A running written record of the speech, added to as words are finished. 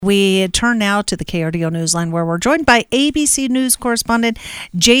We turn now to the KRDO Newsline, where we're joined by ABC News correspondent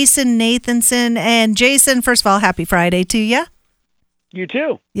Jason Nathanson. And Jason, first of all, happy Friday to you. You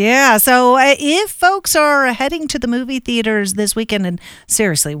too. Yeah, so if folks are heading to the movie theaters this weekend, and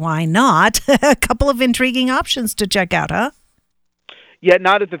seriously, why not? A couple of intriguing options to check out, huh? Yeah,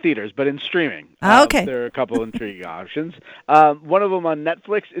 not at the theaters, but in streaming. Okay. There are a couple of intriguing options. One of them on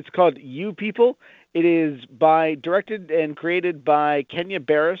Netflix, it's called You People. It is directed and created by Kenya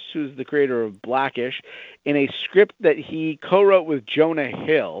Barris, who's the creator of Blackish, in a script that he co-wrote with Jonah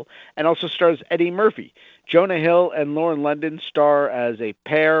Hill, and also stars Eddie Murphy. Jonah Hill and Lauren London star as a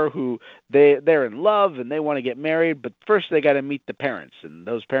pair who they're in love and they want to get married, but first they got to meet the parents, and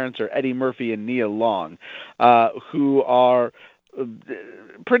those parents are Eddie Murphy and Nia Long, who are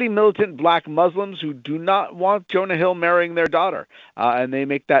pretty militant black Muslims who do not want Jonah Hill marrying their daughter. And they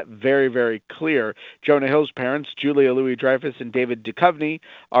make that very, very clear. Jonah Hill's parents, Julia Louis-Dreyfus and David Duchovny,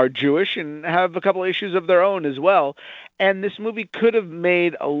 are Jewish and have a couple of issues of their own as well. And this movie could have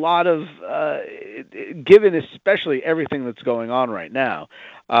made a lot of, given especially everything that's going on right now,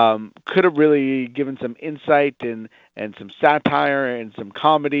 could have really given some insight and some satire and some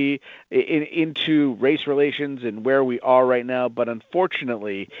comedy into race relations and where we are right now. But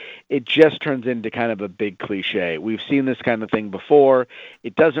unfortunately, it just turns into kind of a big cliche. We've seen this kind of thing before.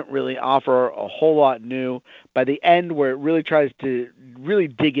 It doesn't really offer a whole lot new. By the end, where it really tries to really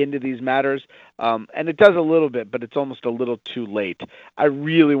dig into these matters, and it does a little bit, but it's almost a little too late. I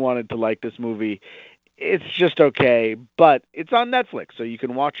really wanted to like this movie. It's just okay, but it's on Netflix, so you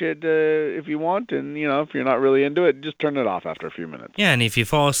can watch it if you want, and if you're not really into it, just turn it off after a few minutes. Yeah, and if you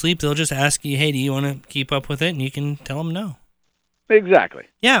fall asleep, they'll just ask you, hey, do you want to keep up with it? And you can tell them no. Exactly.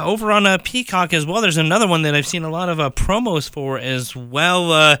 Yeah, over on Peacock as well, there's another one that I've seen a lot of promos for as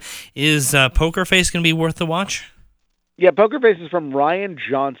well. Is Poker Face going to be worth the watch? Yeah, Poker Face is from Rian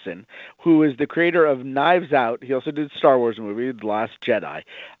Johnson, who is the creator of Knives Out. He also did Star Wars movie, The Last Jedi.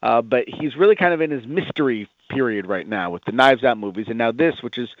 But he's really kind of in his mystery period right now with the Knives Out movies. And now this,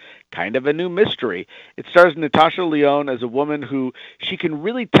 which is kind of a new mystery. It stars Natasha Lyonne as a woman who she can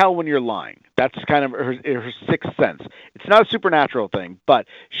really tell when you're lying. That's kind of her sixth sense. It's not a supernatural thing, but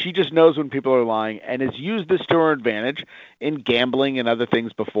she just knows when people are lying and has used this to her advantage in gambling and other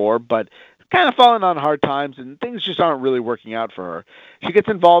things before, but kind of falling on hard times, and things just aren't really working out for her. She gets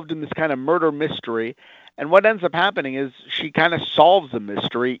involved in this kind of murder mystery, and what ends up happening is she kind of solves the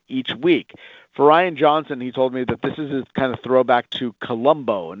mystery each week. For Rian Johnson, he told me that this is a kind of throwback to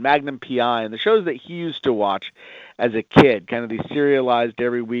Columbo and Magnum P.I. and the shows that he used to watch as a kid, kind of these serialized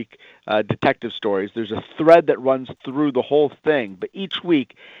every week detective stories. There's a thread that runs through the whole thing, but each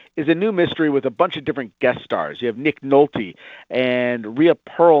week is a new mystery with a bunch of different guest stars. You have Nick Nolte and Rhea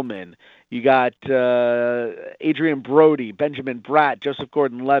Perlman. You got Adrian Brody, Benjamin Bratt, Joseph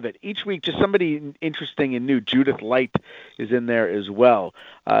Gordon-Levitt. Each week, just somebody interesting and new. Judith Light is in there as well.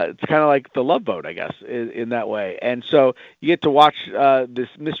 It's kind of like The Love Boat, I guess, in that way. And so you get to watch this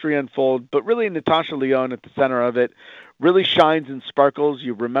mystery unfold, but really Natasha Lyonne at the center of it really shines and sparkles.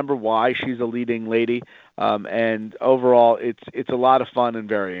 You remember why she's a leading lady. And overall, it's a lot of fun and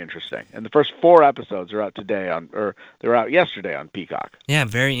very interesting. And the first 4 episodes are out they're out yesterday on Peacock. Yeah,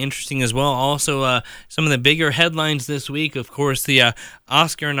 very interesting as well. Also, some of the bigger headlines this week, of course, the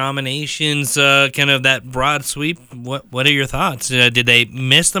Oscar nominations, kind of that broad sweep. What are your thoughts? Did they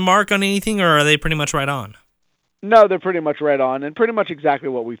miss the mark on anything, or are they pretty much right on? No, they're pretty much right on, and pretty much exactly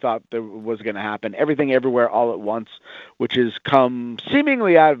what we thought that was going to happen. Everything Everywhere All at Once, which has come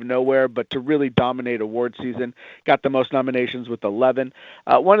seemingly out of nowhere, but to really dominate award season, got the most nominations with 11.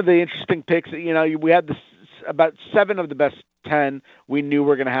 One of the interesting picks, we had about 7 of the best 10 we knew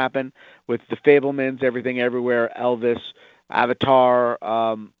were going to happen with The Fabelmans, Everything Everywhere, Elvis, Avatar,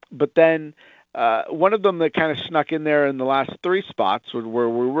 but then one of them that kind of snuck in there in the last 3 spots where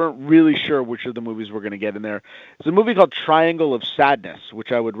we weren't really sure which of the movies we're going to get in there. It's a movie called Triangle of Sadness,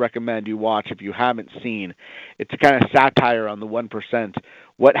 which I would recommend you watch if you haven't seen. It's a kind of satire on the 1%.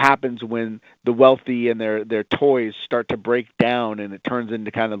 What happens when the wealthy and their toys start to break down and it turns into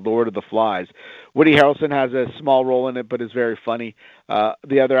kind of Lord of the Flies. Woody Harrelson has a small role in it, but is very funny.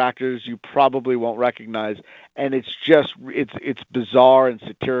 The other actors you probably won't recognize, and it's bizarre and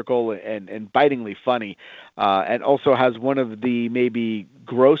satirical and bitingly funny, and also has one of the maybe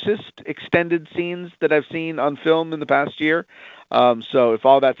grossest extended scenes that I've seen on film in the past year. So if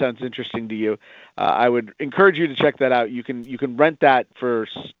all that sounds interesting to you, I would encourage you to check that out. You can rent that for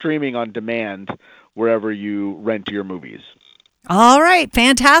streaming on demand wherever you rent your movies. All right.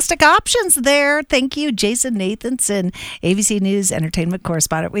 Fantastic options there. Thank you, Jason Nathanson, ABC News Entertainment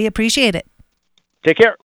correspondent. We appreciate it. Take care.